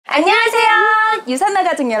안녕하세요, 유사나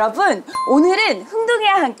가족 여러분. 오늘은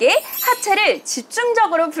흥둥이와 함께 하체를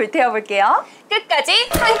집중적으로 불태워 볼게요. 끝까지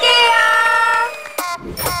함께해요.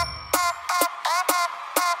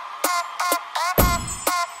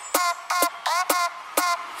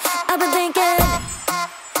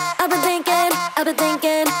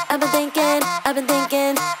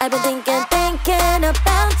 thinking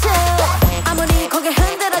about you. 아무리 고개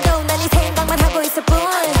흔들어도 난 네 생각만 하고 있을 뿐.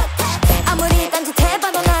 아무리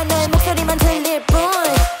딴짓해봐도 난 내 목소리만 들릴 뿐.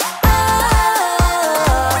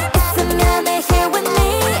 있으면 here with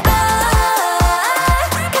me.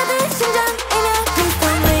 가득 심장이면 please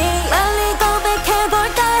tell me. 빨리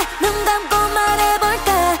고백해볼까? 눈 감고 말해볼까?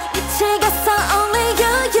 미치겠어 only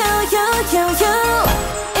you.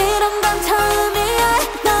 이런 건 처음이야.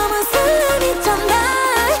 너무 설레니 정말.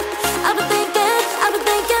 I've been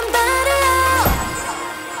thinking about it.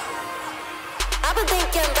 I've been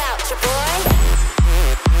thinking about you, boy.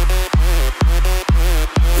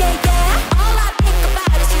 Yeah, yeah. All I think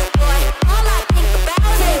about is you, boy. All I think about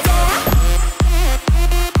is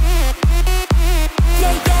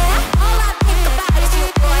yeah, yeah. All I think about is you,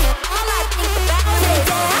 boy. All I think about is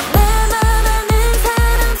나만 아는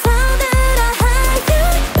사람 손들어 하여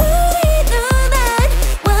우리 눈엔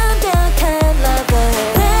완벽한 lover.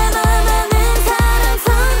 나만 아는 사람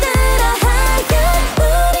손들어 하여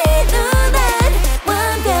우리 눈엔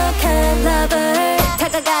완벽한 lover.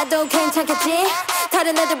 다가가도 괜찮겠지?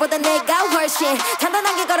 다른 애들보다 내가 훨씬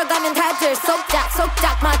단단하게 걸어가면 다들 속작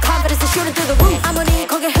My confidence is shooting through the roof. 아무리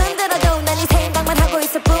고개 흔들어도 난 네 생각만 하고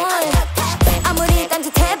있을 뿐. 아무리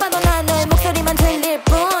딴짓해봐도 난 내 목소리만 들릴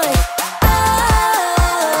뿐.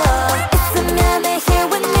 있으면 here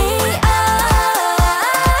with me.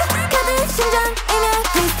 가득 심장이면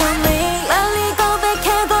please tell me. 빨리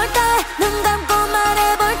고백해볼까? 눈 감고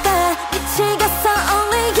말해볼까? 미치겠어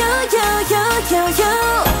only you.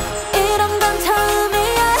 이런 건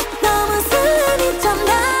처음이야. 너무 설레니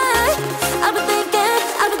정말. I've been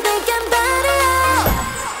thinking about it.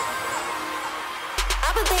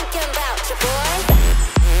 I've been thinking about you, boy.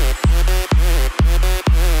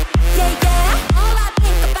 Yeah, yeah. All I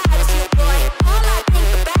think about is you, boy. All I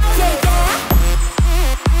think about is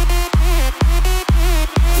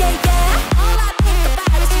yeah, yeah. All I think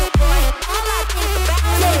about is you, boy. All I think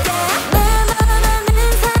about is 나만 아는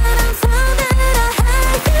사람 손들어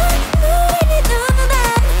하여 우리 눈엔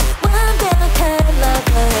완벽한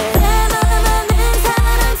lover. 나만 아는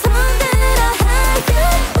사람 손들어 하여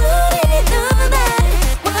우리 눈엔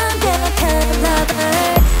완벽한 lover.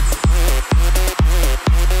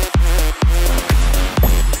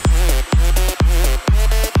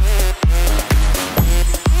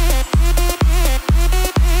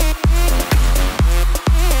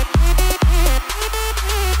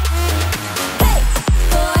 Hey,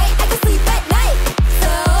 boy, I can sleep at night.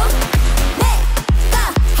 So 내가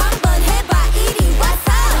한번 해봐 이리 와서.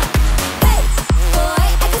 Hey, boy,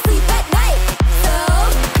 I can sleep at night. So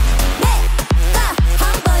내가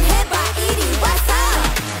한번 해봐 이리 와서.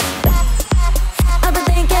 I've been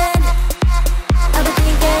thinking about you.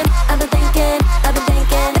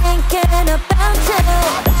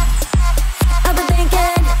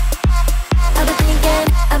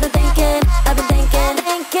 I've been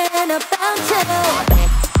thinking about you.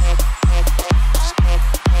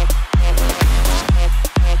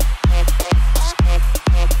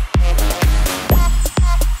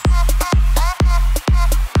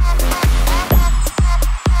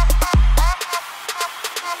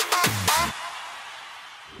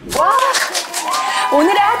 와,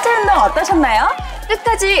 오늘의 하체 운동 어떠셨나요?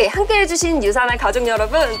 끝까지 함께 해주신 유사나 가족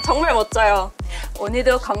여러분 정말 멋져요.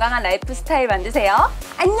 오늘도 건강한 라이프 스타일 만드세요.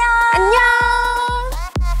 안녕.